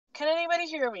Can anybody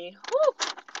hear me? Woo!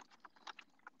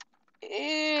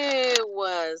 It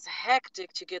was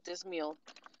hectic to get this meal.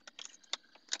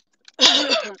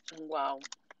 Wow.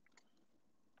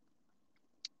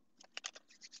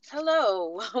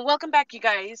 Hello. Welcome back, you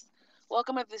guys.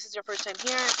 Welcome if this is your first time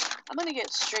here. I'm going to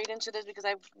get straight into this because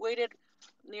I've waited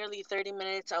nearly 30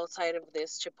 minutes outside of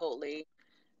this Chipotle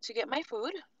to get my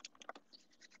food.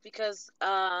 Because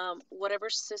whatever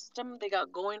system they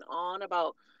got going on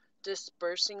about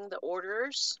dispersing the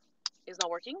orders is not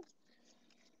working.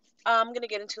 I'm going to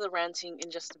get into the ranting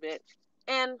in just a bit.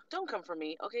 And don't come for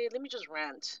me, okay? Let me just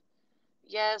rant.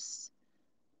 Yes,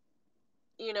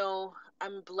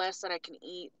 I'm blessed that I can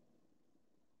eat.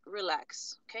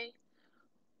 Relax, okay?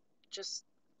 Just,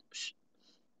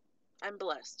 I'm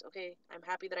blessed, okay? I'm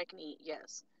happy that I can eat,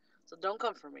 yes. So don't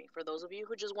come for me. For those of you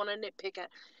who just want to nitpick at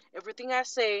everything I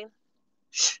say,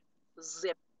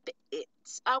 zip it,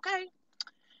 okay?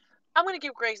 I'm going to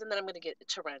give grace and then I'm going to get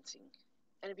to ranting.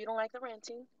 And if you don't like the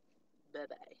ranting,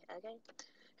 bye-bye, okay?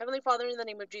 Heavenly Father, in the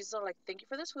name of Jesus, I'd like to thank you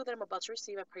for this food that I'm about to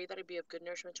receive. I pray that it be of good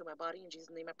nourishment to my body. In Jesus'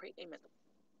 name I pray, amen.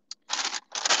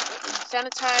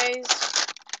 Sanitized.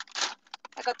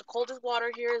 I got the coldest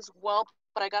water here as well,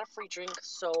 but I got a free drink,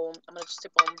 so I'm going to just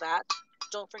sip on that.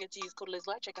 Don't forget to use code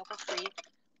lizloglam at checkout for free,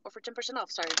 or for 10% off,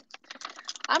 sorry.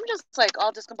 I'm just like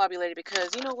all discombobulated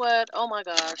because you know what? Oh my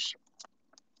gosh.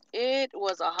 It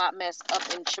was a hot mess up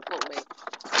in Chipotle.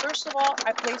 First of all,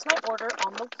 I placed my order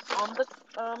on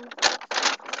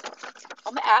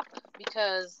the app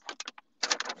because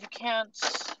you can't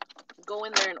go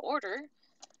in there and order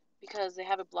because they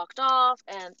have it blocked off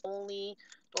and only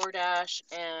DoorDash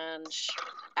and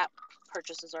app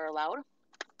purchases are allowed.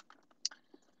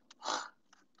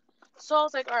 So I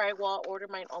was like, all right, well, I'll order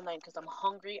mine online because I'm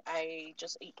hungry. I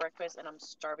just ate breakfast and I'm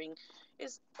starving.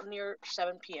 It's near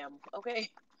 7 p.m., okay?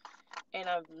 And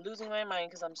I'm losing my mind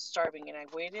because I'm starving and I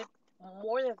waited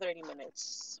more than 30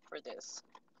 minutes for this.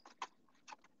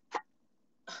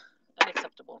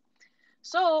 Unacceptable.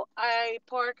 So I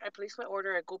park, I place my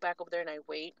order, I go back over there and I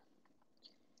wait.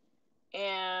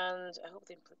 And I hope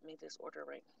they made this order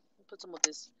right. I'll put some of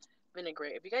this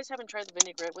vinaigrette. If you guys haven't tried the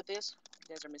vinaigrette with this,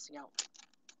 you guys are missing out.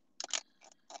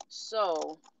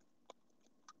 So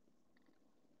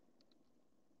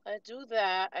I do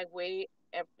that. I wait.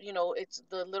 It's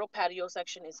the little patio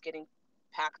section is getting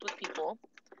packed with people,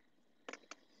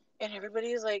 and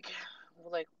everybody is like,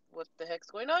 what the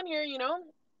heck's going on here?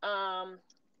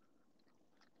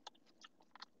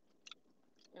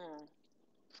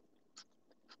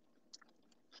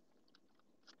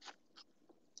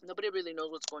 Nobody really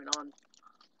knows what's going on.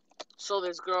 So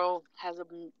this girl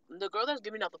the girl that's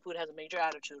giving out the food has a major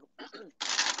attitude,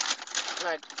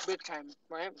 like big time,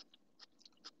 right?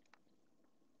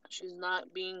 She's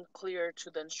not being clear to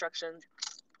the instructions.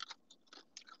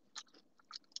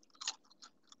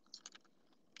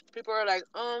 People are like,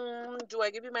 do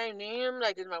I give you my name?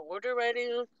 Like, is my order ready?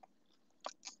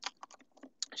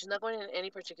 She's not going in any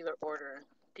particular order.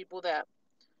 People that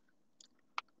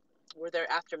were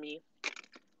there after me,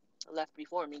 left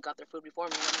before me, got their food before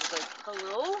me. And I'm just like,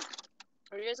 hello?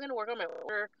 Are you guys going to work on my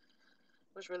order?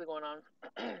 What's really going on?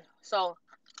 So,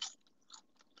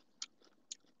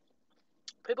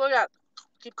 people that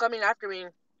keep coming after me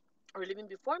or leaving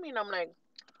before me, and I'm like,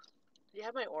 do you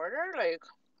have my order? Like,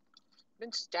 I've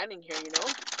been standing here,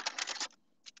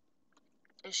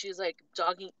 And she's like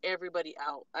dogging everybody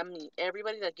out. I mean,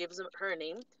 everybody that gives her a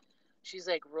name, she's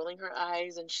like rolling her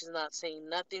eyes and she's not saying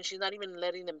nothing. She's not even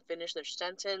letting them finish their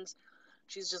sentence.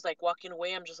 She's just like walking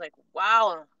away. I'm just like,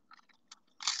 wow.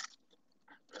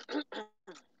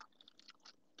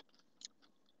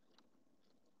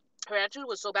 Her attitude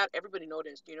was so bad, everybody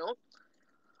noticed,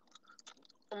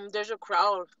 There's a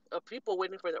crowd of people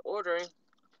waiting for their order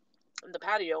in the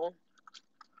patio.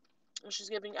 And she's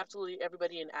giving absolutely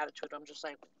everybody an attitude. I'm just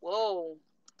like, whoa.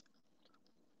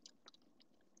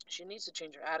 She needs to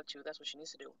change her attitude. That's what she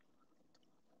needs to do.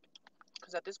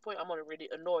 Because at this point, I'm already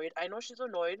annoyed. I know she's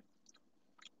annoyed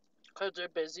because they're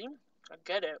busy. I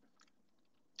get it.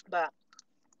 But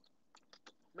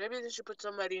maybe they should put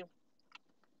somebody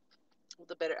with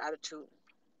a better attitude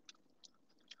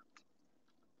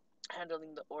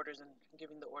handling the orders and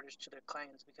giving the orders to their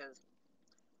clients because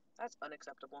that's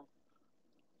unacceptable.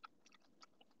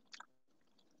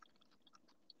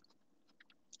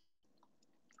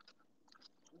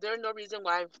 There's no reason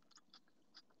why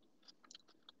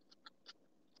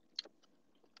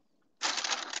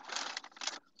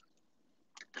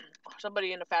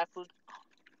somebody in the fast food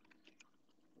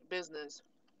business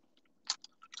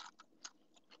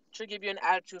should give you an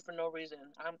attitude for no reason.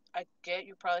 I get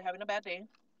you're probably having a bad day.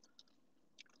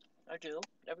 I do.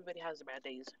 Everybody has bad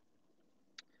days.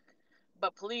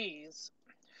 But please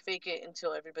fake it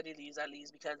until everybody leaves at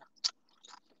least, because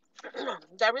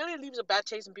that really leaves a bad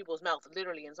taste in people's mouth,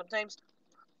 literally. And sometimes,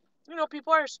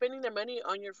 people are spending their money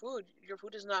on your food. Your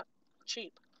food is not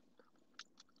cheap.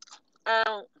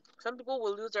 Um, some people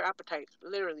will lose their appetite,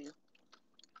 literally.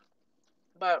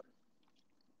 But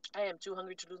I am too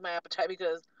hungry to lose my appetite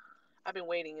because I've been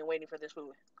waiting and waiting for this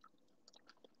food.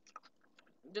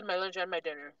 Did my lunch and my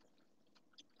dinner.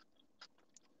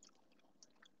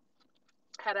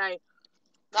 Had I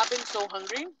not been so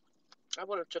hungry, I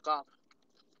would have took off.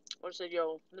 Or said,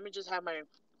 yo, let me just have my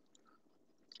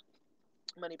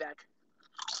money back.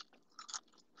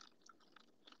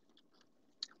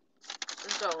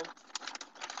 And so,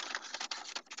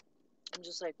 I'm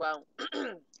just like, wow.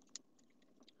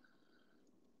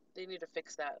 They need to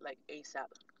fix that, like, ASAP.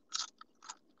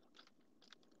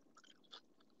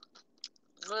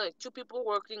 Like, two people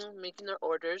working, making their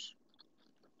orders.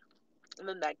 And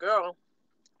then that girl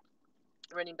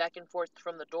running back and forth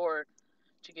from the door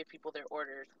to give people their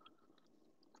orders.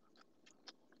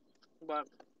 But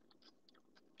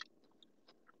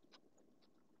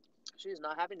she's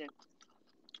not having it.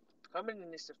 Somebody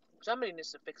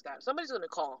needs to fix that. Somebody's gonna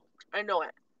call. I know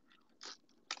it.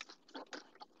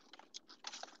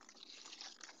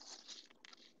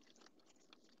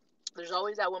 There's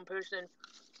always that one person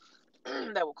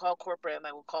that will call corporate and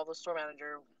that will call the store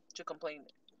manager to complain.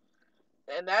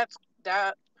 And that's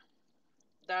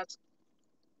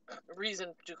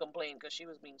reason to complain, because she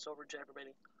was being so rude to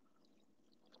everybody.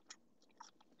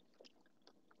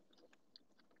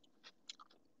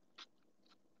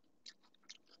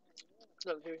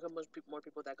 Look, here come more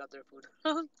people that got their food.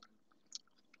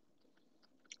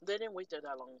 They didn't wait there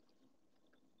that long.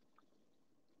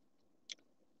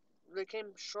 They came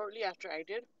shortly after I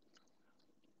did,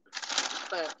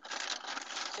 but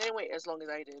they didn't wait as long as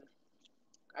I did.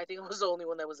 I think I was the only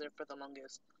one that was there for the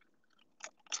longest.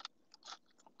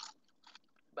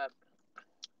 But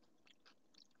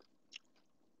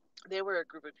they were a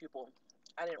group of people.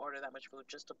 I didn't order that much food.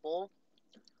 Just a bowl,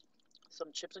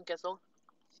 some chips and queso,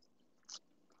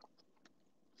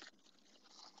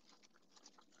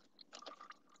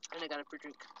 and I got a free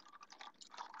drink.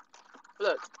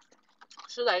 Look,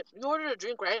 she's like, you ordered a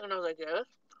drink, right? And I was like, yes.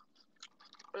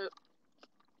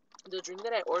 The drink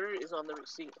that I ordered is on the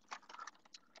receipt.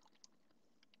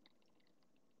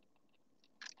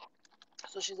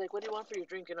 So she's like, what do you want for your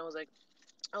drink? And I was like,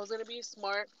 I was going to be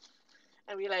smart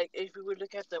and be like, if you would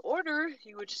look at the order,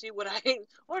 you would see what I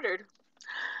ordered.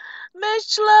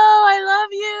 Miss Chlo, I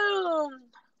love you.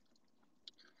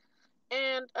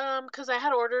 And, because I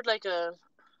had ordered like a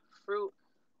fruit.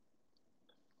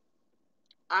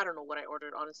 I don't know what I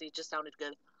ordered, honestly. It just sounded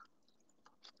good.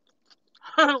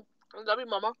 I love you,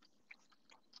 mama.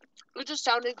 It just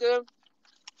sounded good.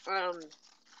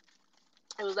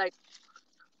 It was like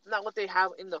not what they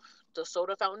have in the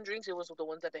soda fountain drinks. It was the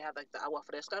ones that they have, like the agua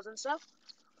frescas and stuff.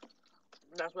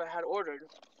 And that's what I had ordered.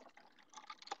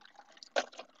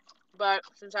 But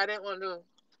since I didn't want to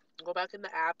go back in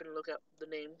the app and look at the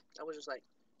name, I was just like,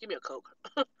 give me a Coke.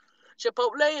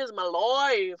 Chipotle is my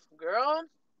life, girl.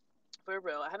 For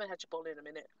real. I haven't had Chipotle in a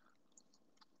minute.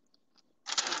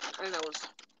 And I was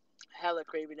hella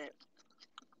craving it.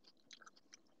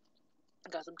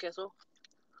 Got some queso.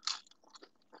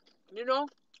 You know,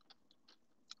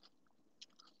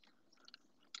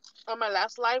 on my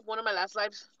last live, one of my last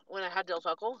lives, when I had Del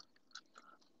Taco,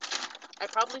 I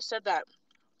probably said that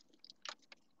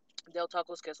Del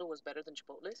Taco's queso was better than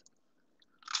Chipotle's.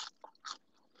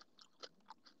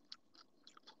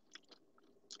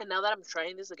 And now that I'm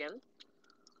trying this again,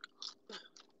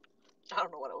 I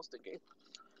don't know what I was thinking.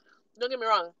 Don't get me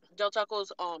wrong, Del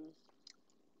Taco's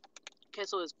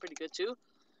queso is pretty good too.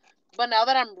 But now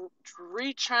that I'm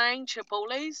retrying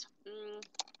Chipotle's,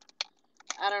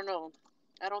 I don't know.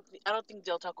 I don't think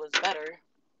Del Taco is better.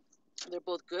 They're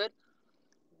both good,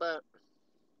 but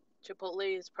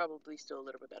Chipotle is probably still a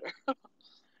little bit better.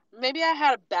 Maybe I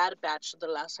had a bad batch the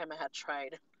last time I had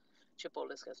tried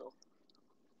Chipotle's queso.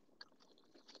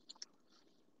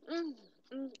 Mm,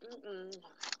 mm, mm, mm.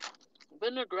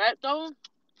 Vinaigrette though,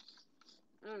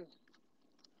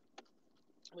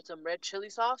 with some red chili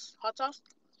sauce, hot sauce,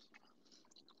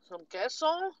 some queso.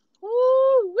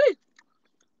 Woo wee!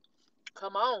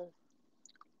 Come on.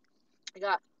 I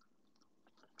got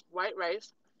white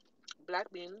rice,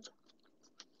 black beans,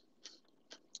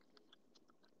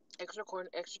 extra corn,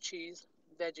 extra cheese,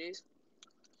 veggies,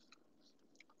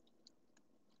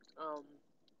 um,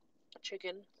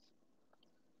 chicken,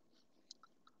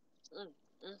 mm,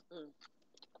 mm, mm.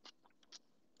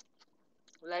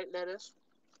 Light lettuce,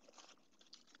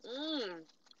 mm,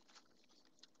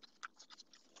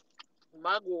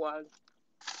 My God.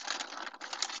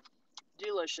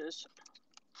 Delicious.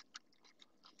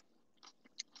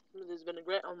 This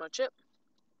vinaigrette on my chip.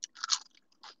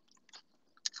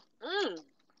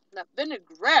 That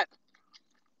vinaigrette.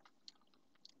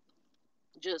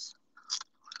 Just,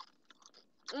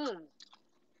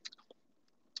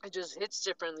 it just hits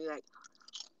differently. Like,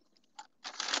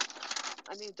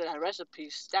 I need that recipe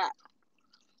stat.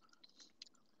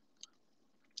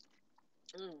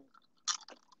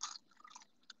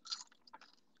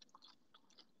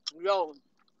 Yo,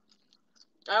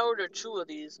 I ordered 2 of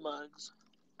these mugs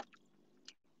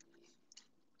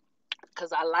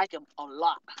because I like them a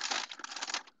lot.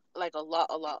 Like a lot.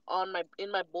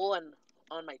 In my bowl and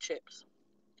on my chips.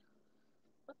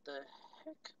 What the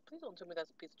heck? Please don't tell me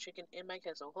that's a piece of chicken in my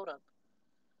queso. Hold up.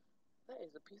 That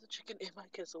is a piece of chicken in my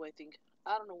queso, I think.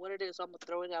 I don't know what it is, so I'm gonna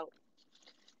throw it out.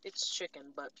 It's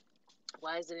chicken, but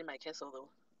why is it in my queso though?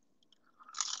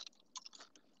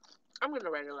 I'm gonna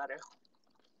write a letter.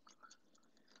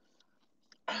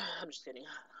 I'm just kidding.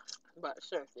 But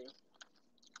seriously.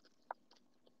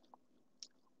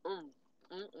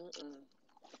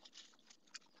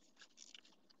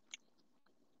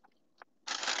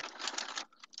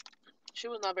 She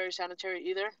was not very sanitary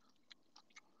either.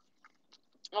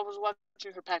 I was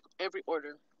watching her pack every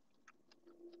order.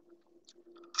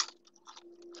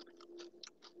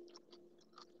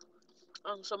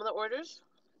 On some of the orders,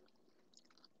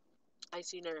 I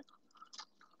seen her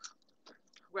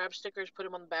grab stickers, put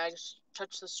them on the bags,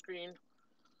 touch the screen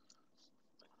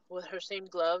with her same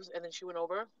gloves, and then she went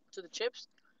over to the chips,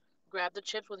 grabbed the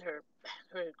chips with her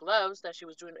gloves that she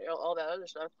was doing all that other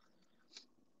stuff,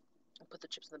 and put the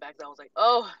chips in the bag. I was like,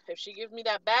 oh, if she gives me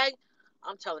that bag,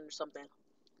 I'm telling her something.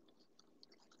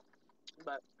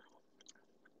 But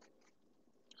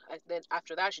then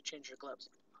after that, she changed her gloves.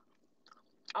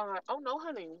 I'm like, oh no,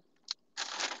 honey,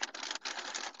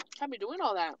 can't be doing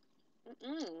all that.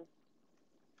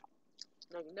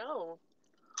 Like, no,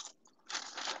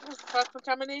 it's cross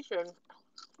contamination.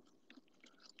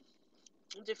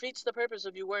 It defeats the purpose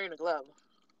of you wearing a glove,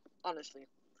 honestly.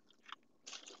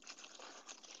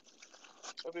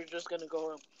 If you're just gonna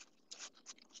go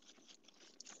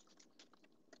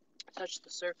touch the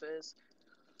surface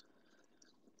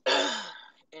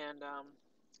and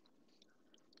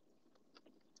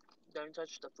don't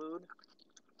touch the food,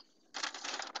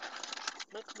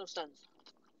 makes no sense.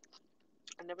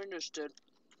 I never understood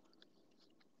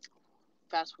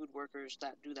fast food workers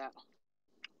that do that.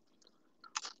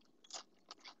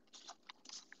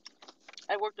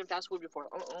 I worked in fast food before.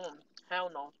 Hell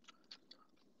no.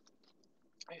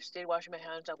 I stayed washing my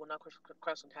hands. I will not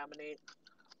cross-contaminate.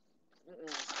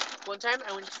 One time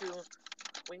I went to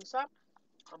Wingstop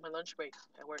on my lunch break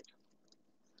at work.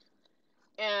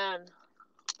 And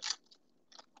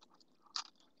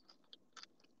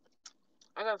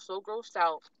I got so grossed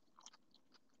out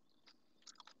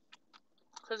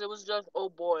because it was just, oh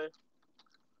boy,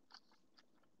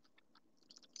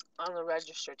 on the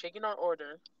register, taking our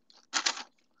order.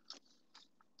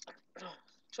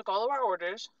 Took all of our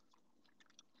orders.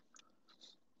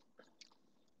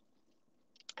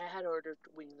 I had ordered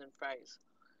wings and fries.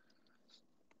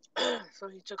 So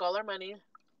he took all our money.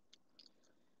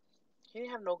 He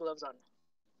didn't have no gloves on.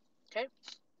 Okay?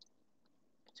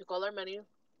 Took all our money.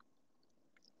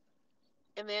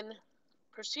 And then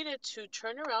proceeded to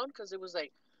turn around because it was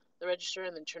like the register,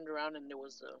 and then turned around and there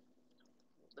was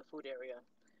the food area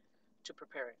to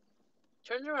prepare it.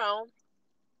 Turns around,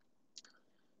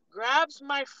 grabs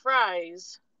my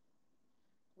fries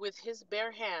with his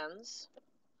bare hands.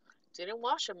 Didn't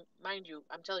wash them, mind you.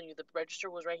 I'm telling you, the register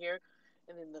was right here,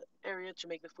 and then the area to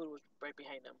make the food was right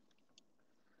behind him.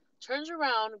 Turns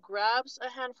around, grabs a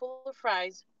handful of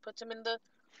fries, puts them in the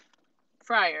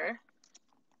fryer.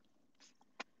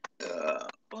 Oh,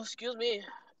 excuse me.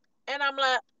 And I'm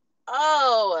like,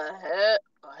 oh,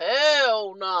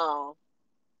 hell no.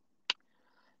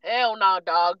 Hell no,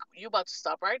 dog. You about to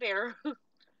stop right there. You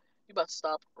about to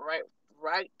stop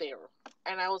right there.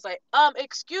 And I was like,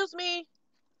 excuse me.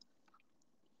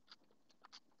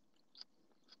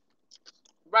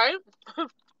 Right?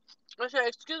 I said,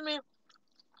 excuse me.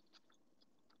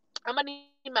 I'm gonna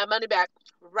need my money back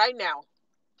right now.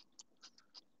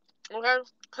 Okay?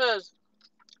 Because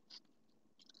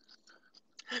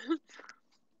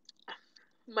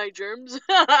my germs.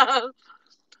 I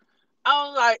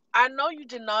was like, I know you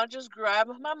did not just grab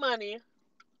my money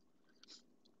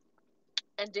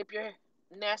and dip your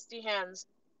nasty hands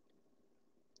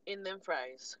in them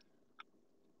fries.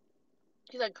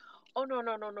 He's like, oh no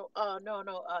no no no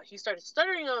no. He started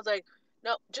stuttering. I was like,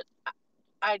 no,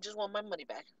 I just want my money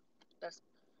back. That's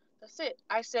it.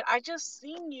 I said, I just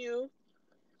seen you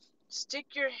stick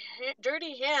your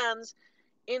dirty hands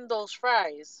in those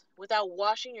fries without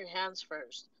washing your hands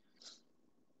first.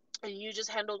 And you just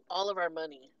handled all of our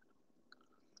money.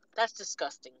 That's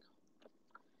disgusting.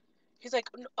 He's like,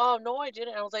 oh, no, I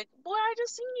didn't. I was like, boy, I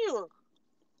just seen you.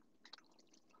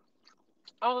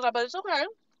 I was like, but it's okay.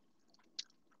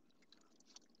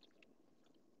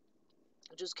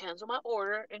 Just cancel my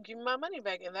order and give me my money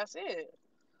back, and that's it.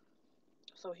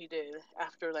 So he did,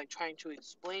 after like trying to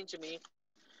explain to me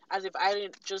as if I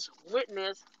didn't just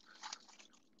witness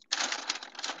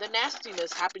the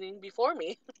nastiness happening before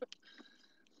me.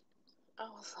 I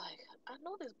was like, I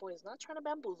know this boy is not trying to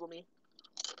bamboozle me.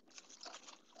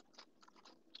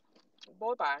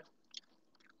 Boy, bye.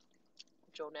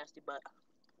 Joe Nasty Butt.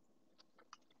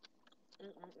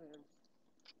 Mm-mm-mm.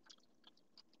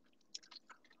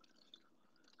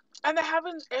 And that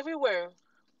happens everywhere.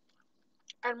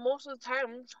 And most of the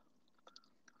time,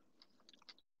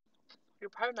 you're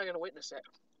probably not going to witness it.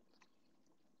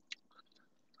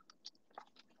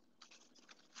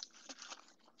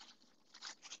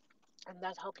 And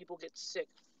that's how people get sick.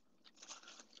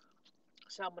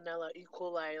 Salmonella, E.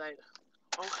 coli, like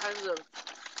all kinds of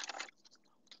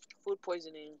food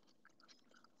poisoning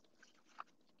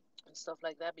and stuff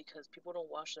like that because people don't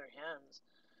wash their hands.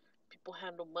 People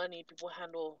handle money, people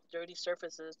handle dirty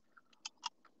surfaces.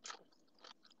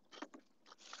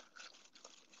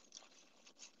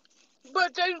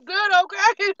 But tastes good,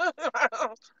 okay?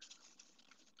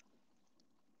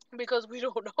 Because we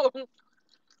don't know.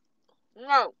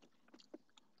 No.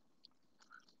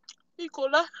 E.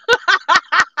 coli.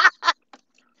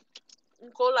 E.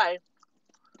 coli.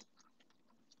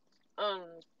 Um,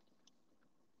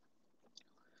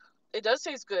 it does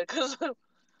taste good because,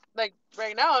 like,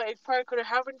 right now, it probably could have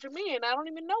happened to me and I don't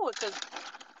even know it because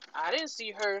I didn't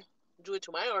see her do it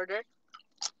to my order.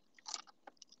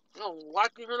 I'm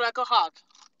watching her like a hawk.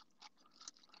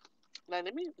 Like,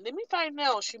 let me find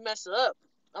out she messed up.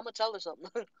 I'm gonna tell her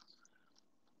something.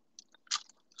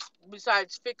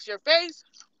 Besides, fix your face,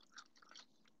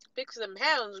 fix them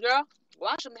hands, girl.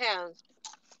 Wash them hands.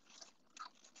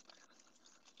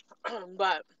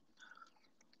 But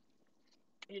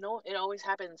it always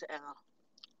happens, and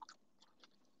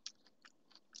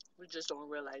we just don't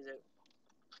realize it.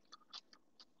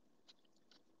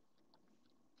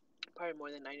 Probably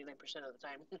more than 99% of the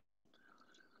time.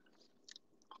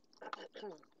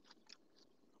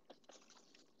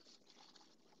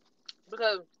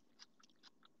 Because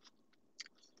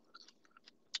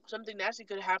something nasty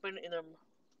could happen in the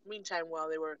meantime while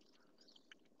they were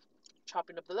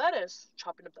chopping up the lettuce,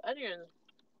 chopping up the onions.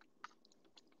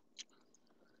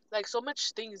 Like so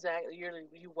much things that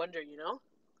you wonder,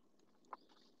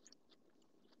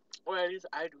 or at least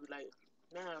I do. Like,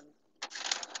 man,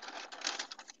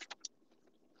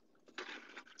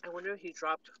 I wonder if he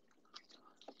dropped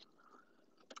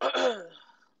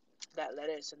that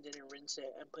lettuce and didn't rinse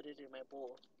it and put it in my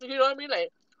bowl. You know what I mean?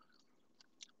 Like,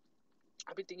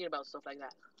 I've been thinking about stuff like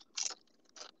that.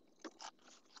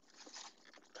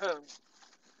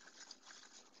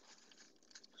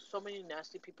 So many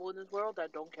nasty people in this world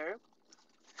that don't care,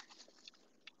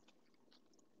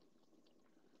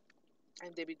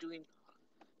 and they be doing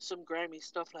some grimy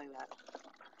stuff like that,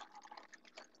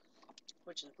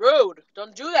 which is rude.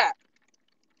 Don't do that.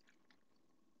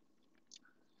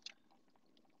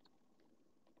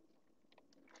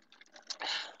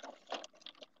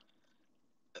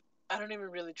 I don't even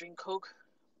really drink Coke.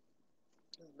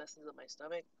 It messes up my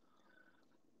stomach.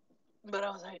 But I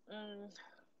was like,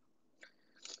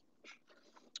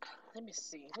 let me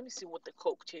see. Let me see what the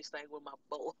Coke tastes like with my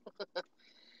bowl.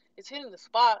 It's hitting the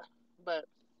spot, but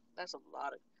that's a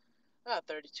lot of. I got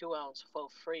 32 ounce for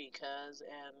free, and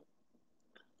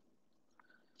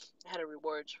I had a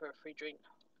rewards for a free drink.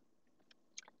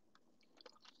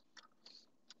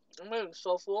 I'm getting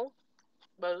so full,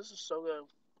 but this is so good.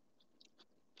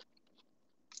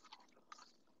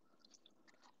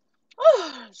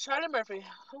 Charlie Murphy.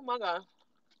 Oh my god.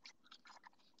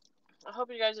 I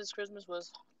hope you guys' Christmas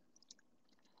was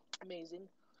amazing,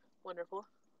 wonderful.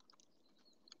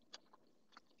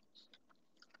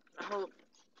 I hope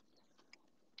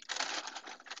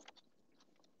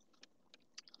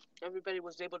everybody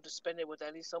was able to spend it with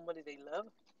at least somebody they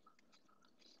love.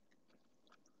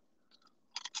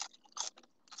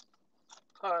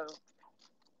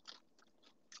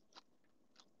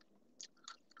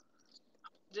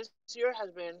 This year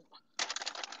has been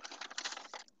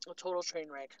a total train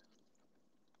wreck.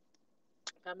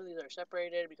 Families are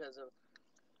separated because of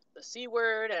the C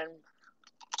word, and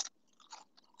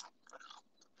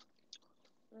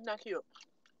not cute.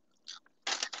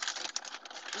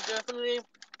 Definitely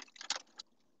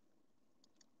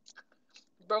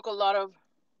Broke a lot of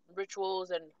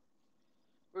rituals and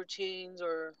routines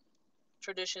or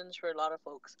traditions for a lot of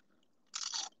folks.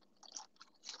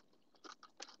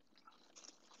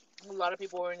 A lot of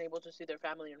people weren't able to see their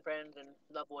family and friends and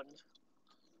loved ones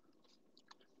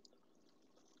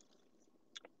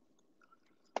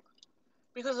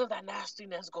because of that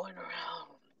nastiness going around.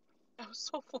 I was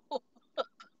so full.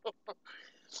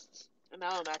 And now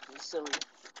I'm acting silly.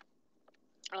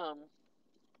 Um,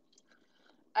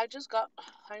 I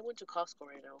went to Costco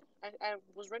right now. I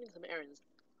was running some errands.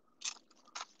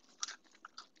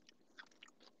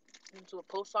 Went to a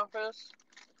post office.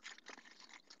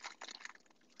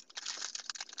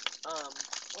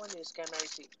 I need to scan my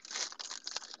receipt.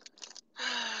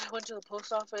 Went to the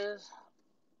post office,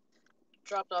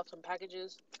 dropped off some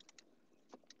packages.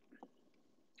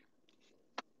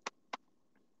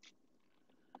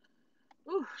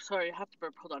 Ooh, sorry, I have to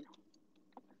burp. Hold on.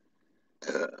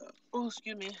 Oh,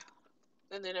 excuse me.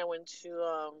 And then I went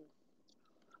to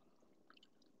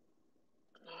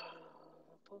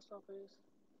post office.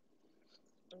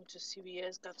 I went to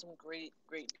CVS. Got some great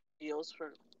deals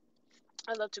for.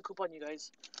 I love to coupon you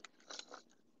guys.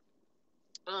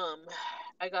 Um,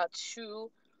 I got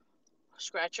 2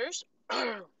 scratchers.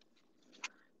 I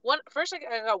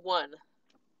got one.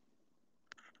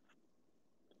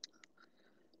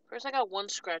 First, I got 1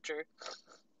 scratcher,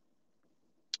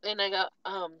 and I got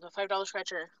a $5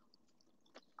 scratcher,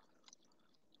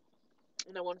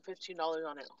 and I won $15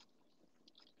 on it.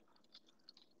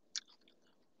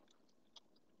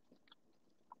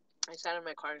 I sat in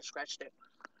my car and scratched it,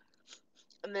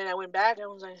 and then I went back and I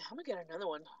was like, I'm gonna get another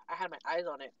one. I had my eyes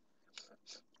on it.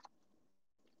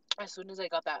 As soon as I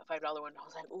got that $5 one, I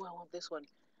was like, oh, I want this one,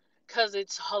 cause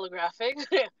it's holographic,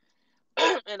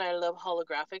 and I love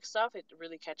holographic stuff. It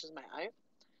really catches my eye.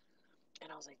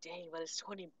 And I was like, dang, but it's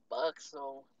 $20,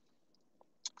 so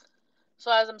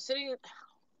as I'm sitting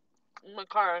in my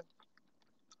car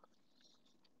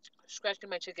scratching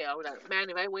my ticket, I was like, man,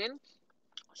 if I win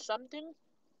something,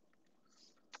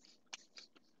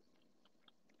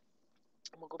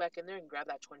 I'm gonna go back in there and grab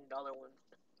that $20 one.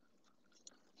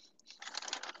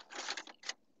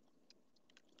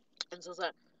 And so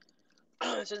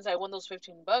since I won those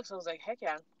 $15, I was like, heck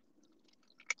yeah.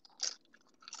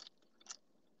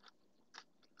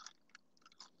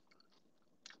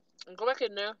 And go back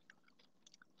in there,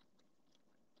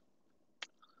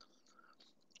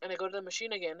 and I go to the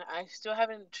machine again. I still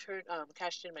haven't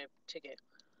cashed in my ticket.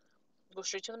 Go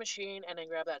straight to the machine and I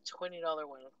grab that $20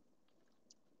 one.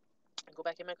 I go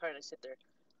back in my car and I sit there.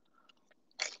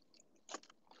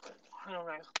 I don't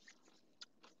know.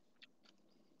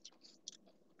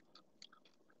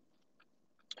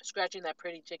 Scratching that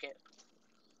pretty ticket.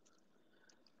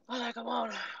 I'm like, come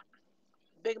on.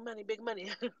 Big money, big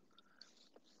money.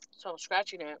 So I'm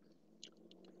scratching it.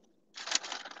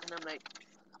 And I'm like,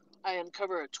 I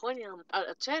uncover a 20,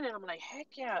 a 10, and I'm like, heck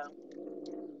yeah.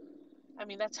 I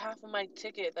mean, that's half of my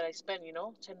ticket that I spent,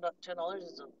 $10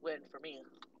 is a win for me.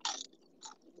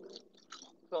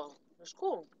 So it's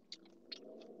cool.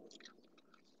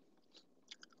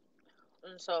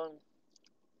 And so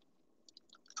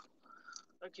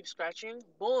I keep scratching.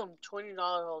 Boom, $20.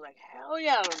 I was like, hell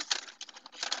yeah.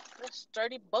 That's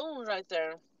 30 bones right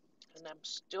there. And I'm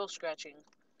still scratching.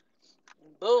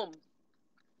 Boom,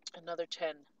 another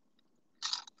 10.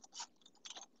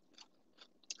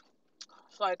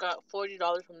 So I got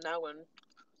 $40 from that one.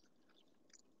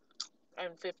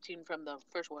 And 15 from the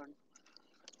first one.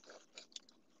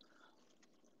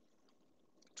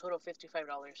 Total $55.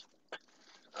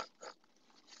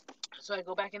 So I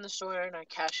go back in the store and I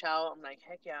cash out. I'm like,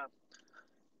 heck yeah.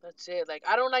 That's it. Like,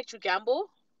 I don't like to gamble.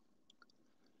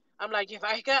 I'm like, if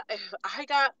I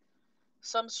got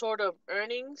some sort of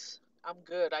earnings, I'm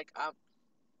good. I'm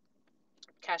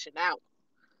cashing out.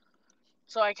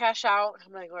 So I cash out.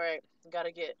 I'm like, all right,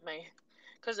 gotta get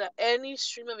because any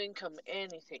stream of income,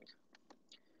 anything,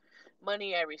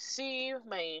 money I receive,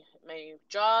 my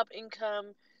job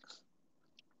income,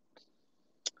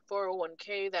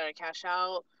 401k that I cash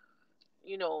out,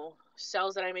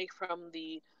 sales that I make from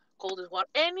the Coldest Water,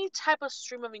 any type of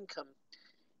stream of income,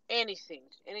 anything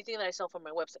that I sell from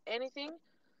my website, anything.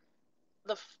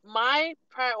 My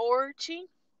priority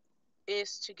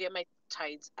is to get my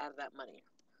tithes out of that money.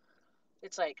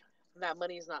 It's like that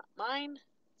money is not mine.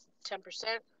 10%,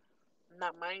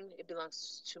 not mine. It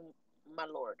belongs to my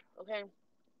Lord. Okay.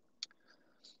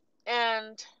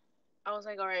 And I was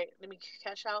like, all right, let me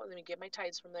cash out. Let me get my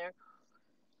tithes from there,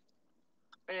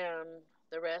 and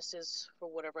the rest is for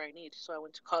whatever I need. So I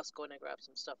went to Costco and I grabbed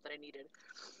some stuff that I needed.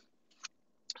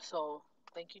 So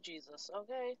thank you, Jesus.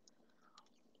 Okay.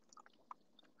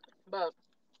 But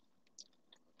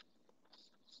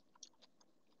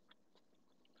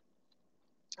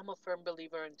I'm a firm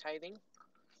believer in tithing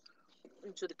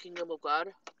into the kingdom of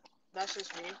God. That's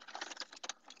just me.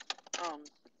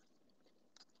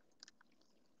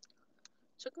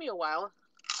 Took me a while.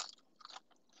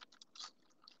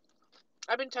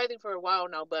 I've been tithing for a while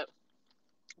now, but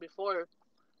before,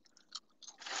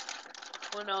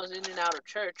 when I was in and out of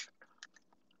church,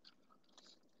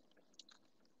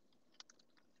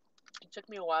 it took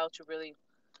me a while to really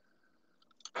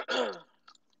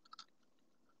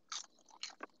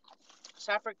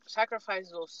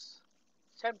sacrifice those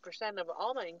 10% of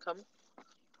all my income,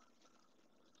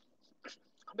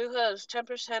 because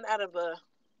 10% out of a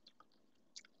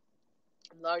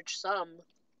large sum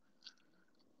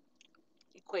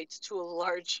equates to a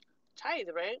large tithe,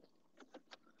 right?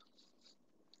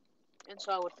 And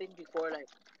so I would think before, like,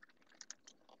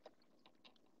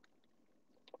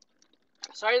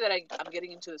 sorry that I'm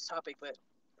getting into this topic, but,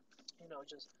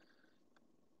 just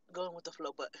going with the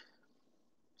flow. But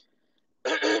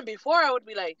before I would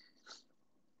be like,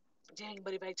 dang,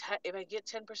 but if I get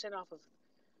 10% off of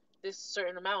this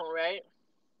certain amount, right?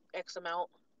 X amount,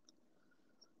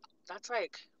 that's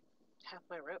like half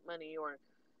my rent money, or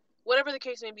whatever the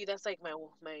case may be. That's like my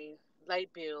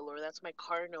light bill, or that's my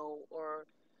car note, or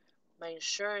my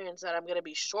insurance that I'm gonna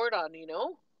be short on,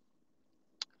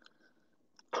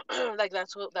 like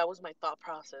that was my thought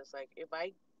process. Like, if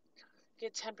I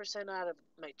get 10% out of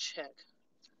my check,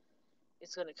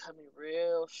 it's gonna come me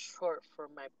real short for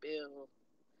my bill.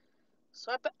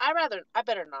 So I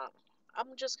better not.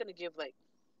 I'm just gonna give like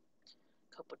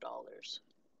a couple dollars.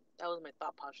 That was my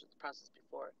thought process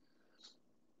before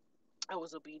I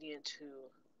was obedient to,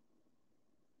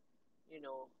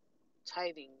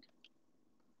 tithing.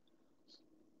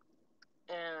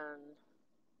 And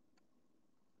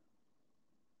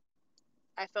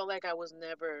I felt like I was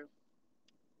never,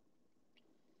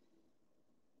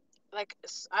 like,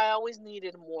 I always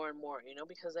needed more and more,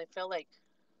 because I felt like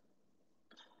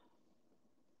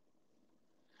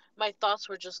my thoughts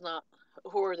were just not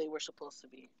where they were supposed to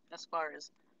be, as far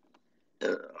as,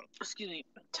 excuse me,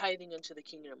 tithing into the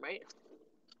kingdom, right?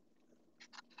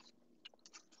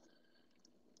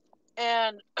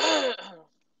 And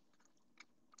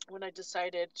when I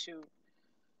decided to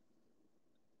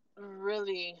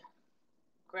really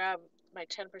grab my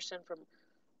 10% from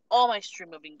all my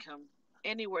stream of income,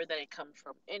 anywhere that it comes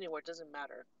from, anywhere, it doesn't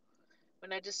matter.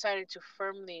 When I decided to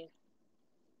firmly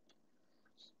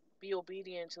be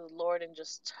obedient to the Lord and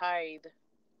just tithe,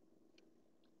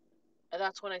 and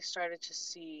that's when I started to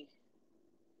see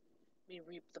me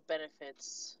reap the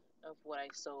benefits of what I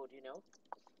sowed,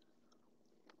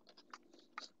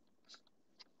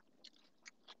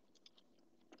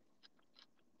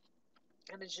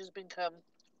 And it's just become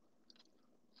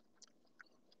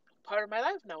part of my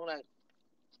life now, like,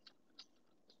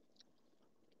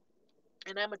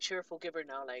 and I'm a cheerful giver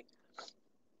now. Like,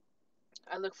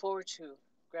 I look forward to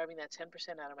grabbing that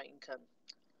 10% out of my income,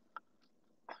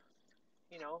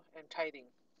 and tithing.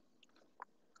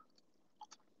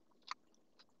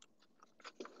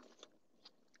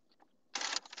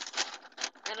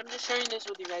 And I'm just sharing this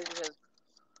with you guys because,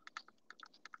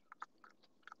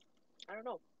 I don't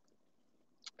know,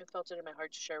 I felt it in my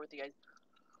heart to share with you guys.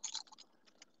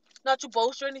 Not to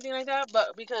boast or anything like that,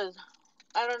 but because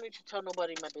I don't need to tell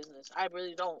nobody my business. I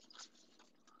really don't.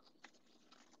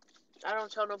 I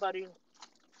don't tell nobody,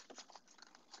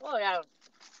 oh yeah,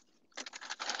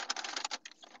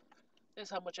 this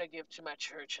is how much I give to my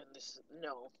church, and this,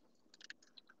 no.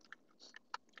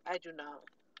 I do not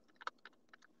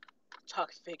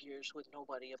talk figures with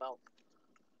nobody about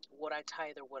what I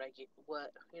tithe or what I get,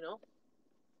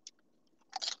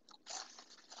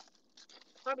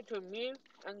 Not between me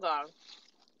and God.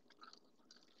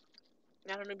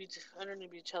 I don't need to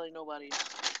be telling nobody,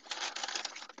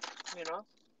 you know.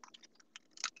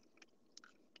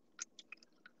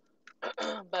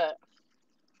 But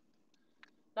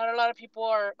not a lot of people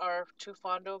are too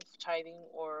fond of tithing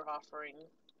or offering.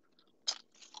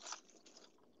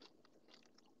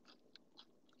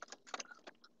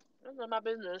 That's not my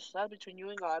business. That's between you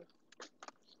and God.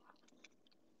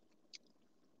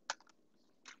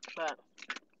 But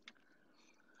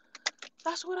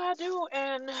that's what I do,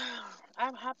 and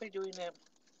I'm happy doing it.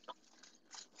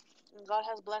 And God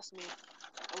has blessed me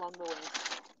along the way.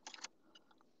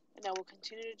 And I will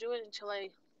continue to do it until I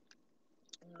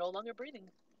am no longer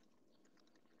breathing.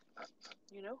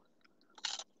 You know?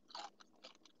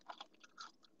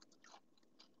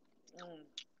 Mm.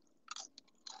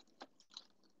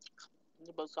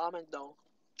 The balsamic, though.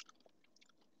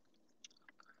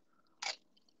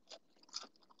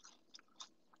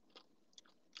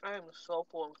 I am so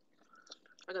full.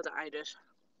 I got the itis.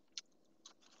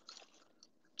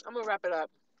 I'm gonna wrap it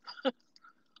up.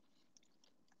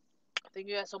 Thank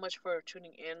you guys so much for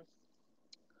tuning in.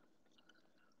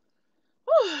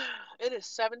 Whew. It is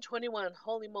 7:21.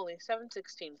 Holy moly,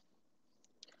 7:16.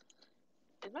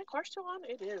 Is my car still on?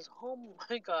 It is. Oh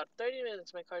my god, 30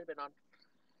 minutes my car's been on.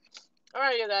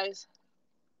 Alright, you guys.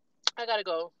 I gotta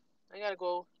go. I gotta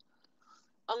go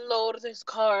unload this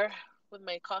car with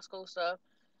my Costco stuff.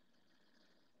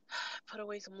 Put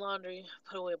away some laundry.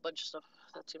 Put away a bunch of stuff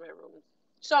that's in my room.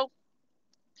 So,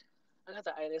 I got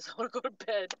the itis. I want to go to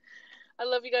bed. I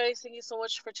love you guys. Thank you so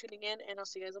much for tuning in, and I'll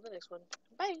see you guys on the next one.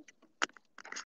 Bye.